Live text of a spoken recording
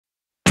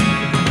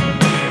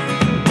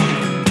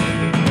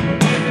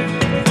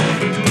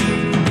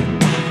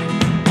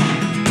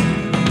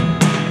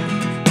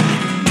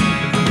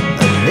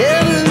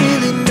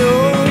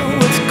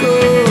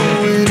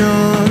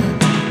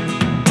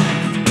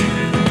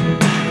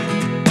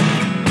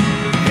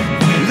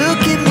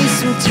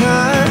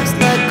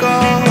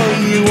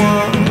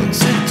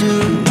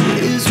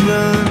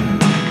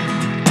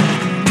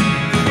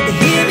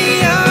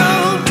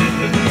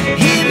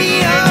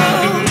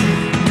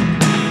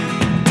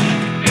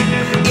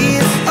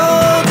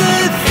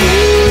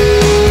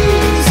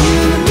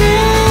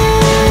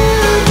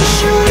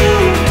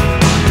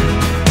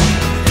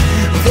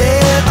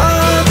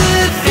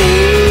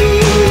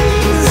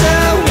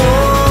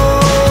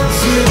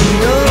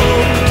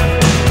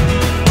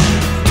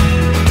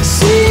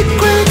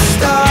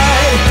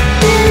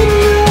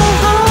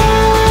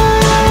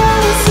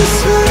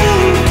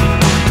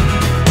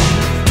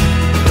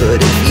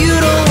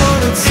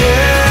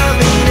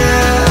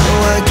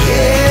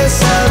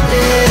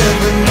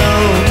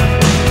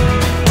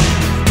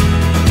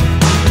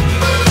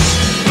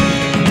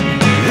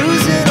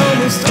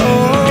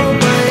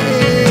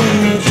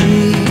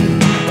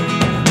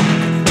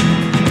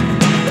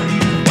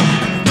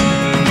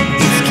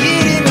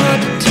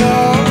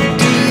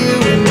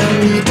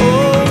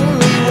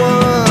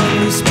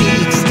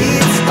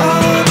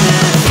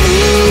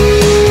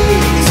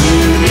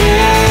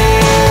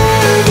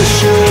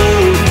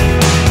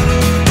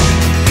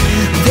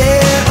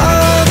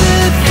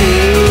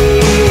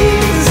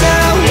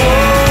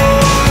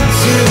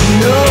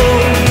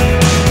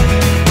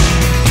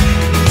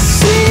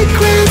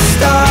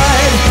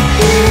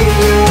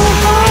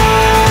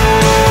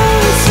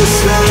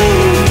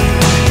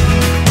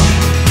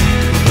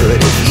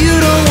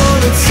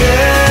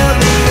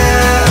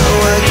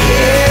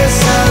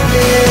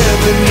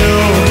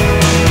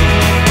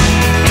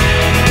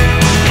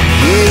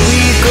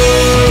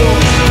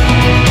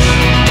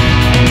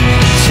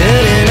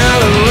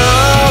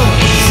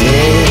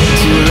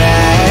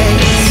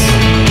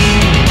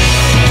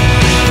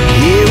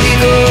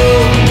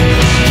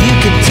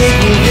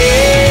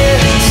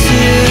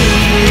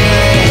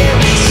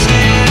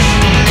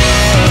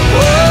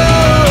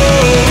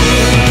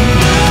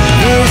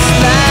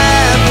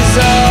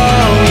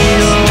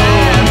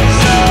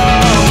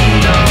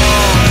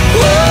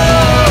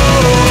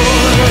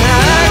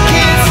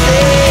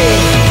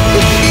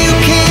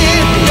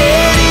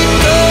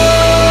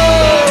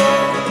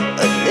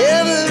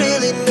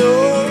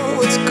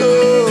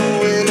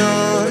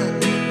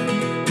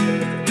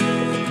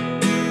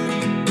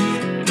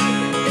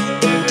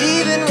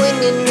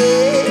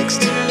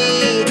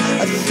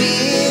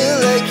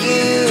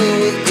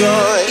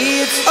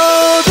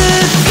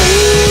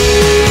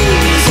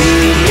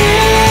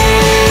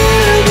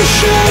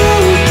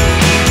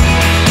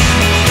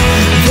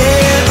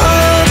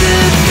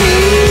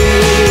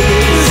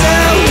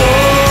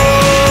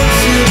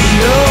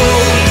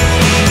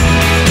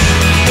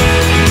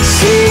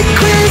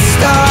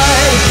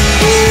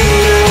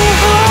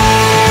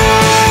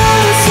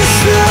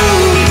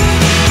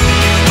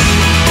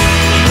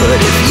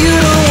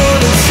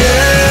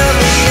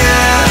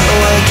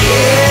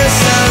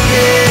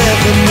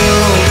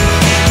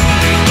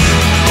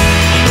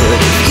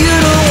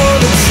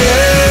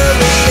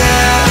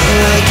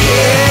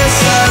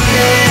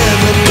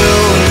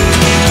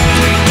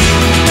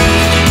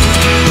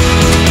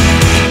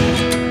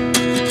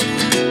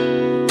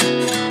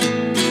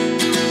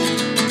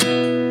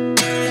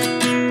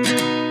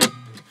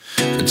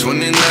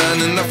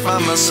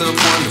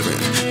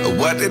wondering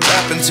what did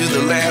happen to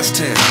the last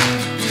 10.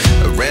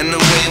 I ran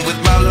away with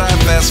my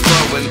life, fast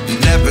forward,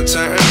 never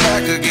turn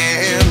back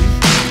again.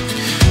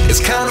 It's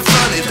kind of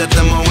funny that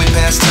the more we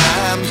pass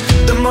time,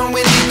 the more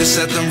we need to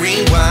set the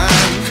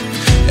rewind.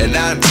 And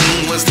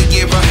 19 was the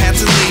year I had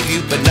to leave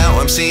you, but now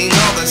I'm seeing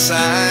all the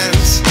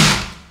signs.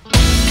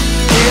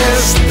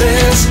 Is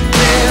this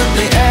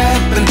really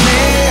happening?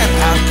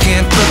 I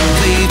can't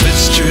believe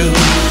it's true.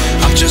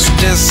 I'm just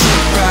as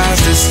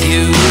surprised as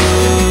you.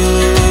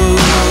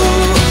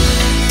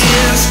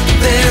 Is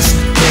this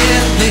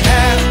really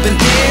happening?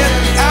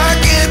 I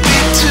can't be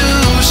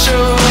too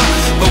sure,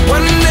 but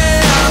one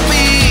day I'll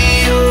be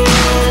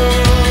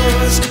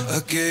yours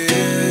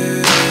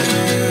again.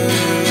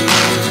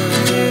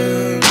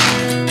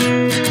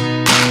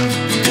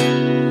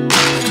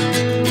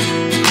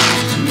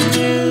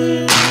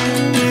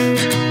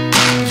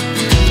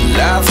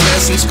 Life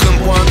lessons come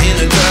one in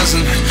a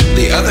dozen.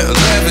 The other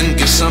 11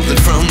 give something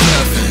from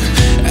nothing.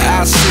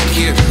 I sit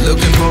here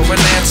looking for an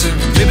answer.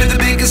 Maybe the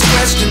biggest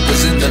question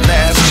was in the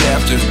last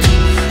chapter.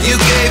 You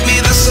gave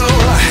me the soul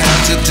I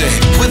have today.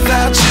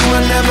 Without you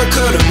I never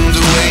could have moved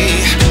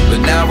away.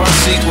 But now I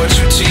see what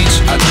you teach.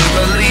 I do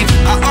believe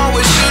I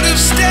always should have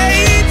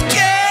stayed.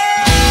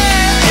 Yeah.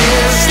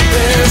 Is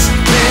this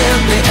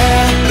really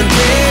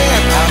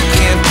happening? I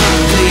can't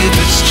believe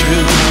it's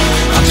true.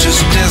 I'm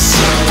just as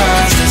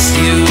surprised as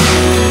you.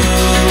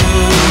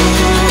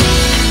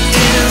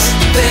 Is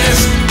this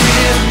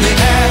really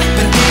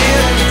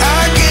happening?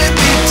 I can't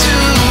be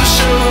too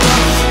sure,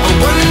 but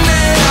one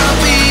day I'll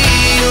be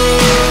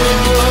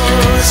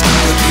yours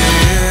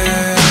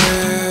again.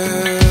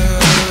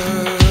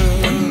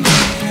 One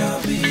day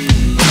I'll be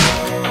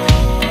yours.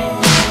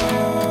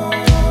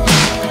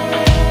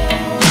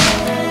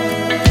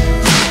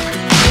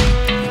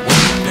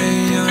 One day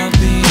I'll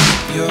be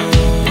yours.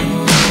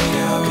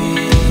 I'll be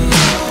yours.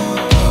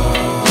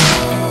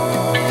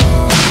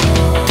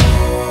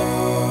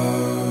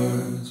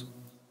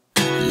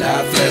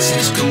 Life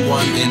lessons come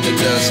one in a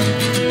dozen.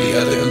 The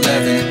other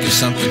 11 give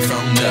something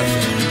from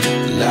nothing.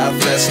 Life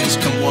lessons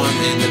come one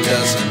in a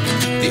dozen.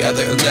 The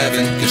other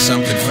 11 give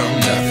something from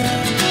nothing.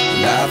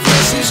 Life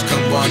lessons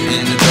come one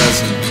in a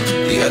dozen.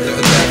 The other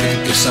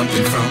 11 give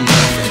something from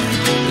nothing.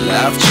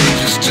 Life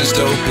changes just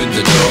open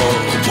the door.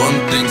 One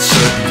thing's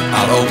certain,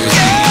 I'll always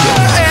be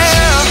yours.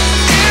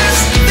 Is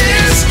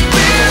this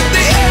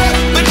really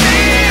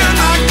happening?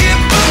 I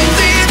can't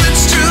believe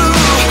it's true.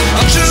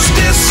 I'm just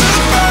as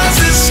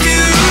surprised as you.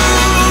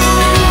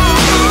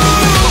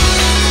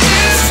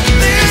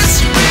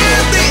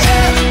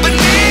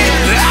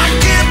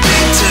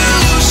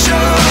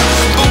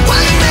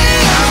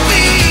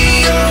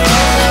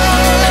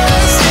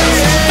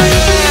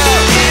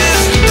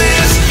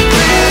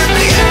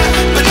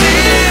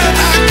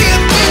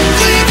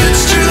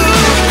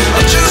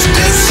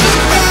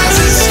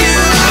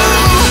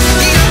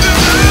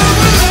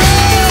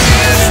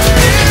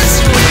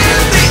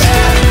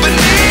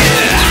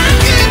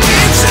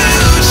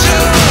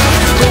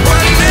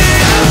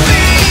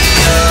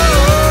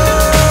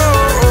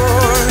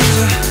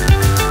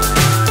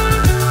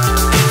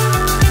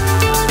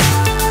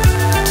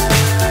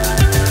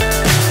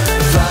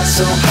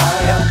 So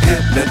high, I'm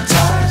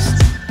hypnotized.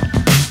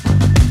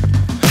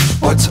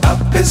 What's up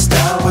is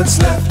down, what's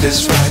left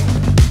is right.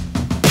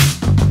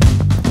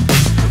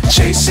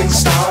 Chasing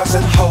stars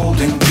and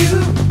holding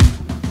you.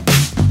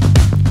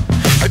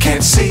 I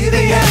can't see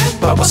the end,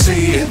 but we'll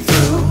see it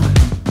through.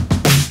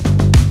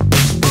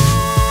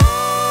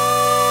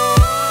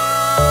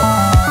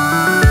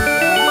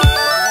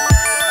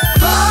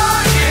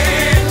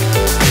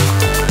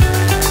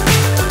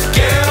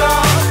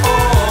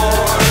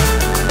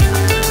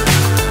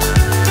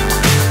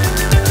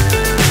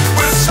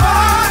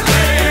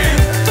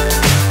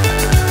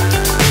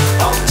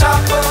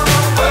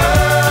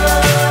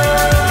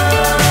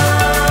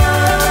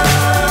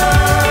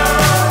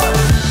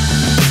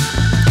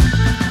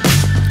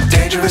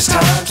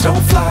 Times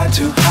don't fly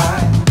too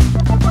high.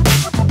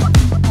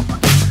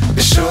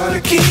 Be sure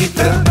to keep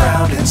the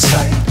ground in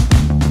sight.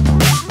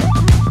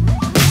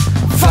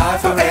 Fly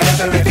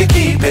forever if you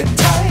keep it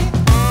tight.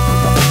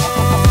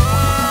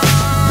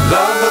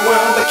 Love the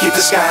world but keep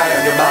the sky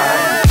on your mind.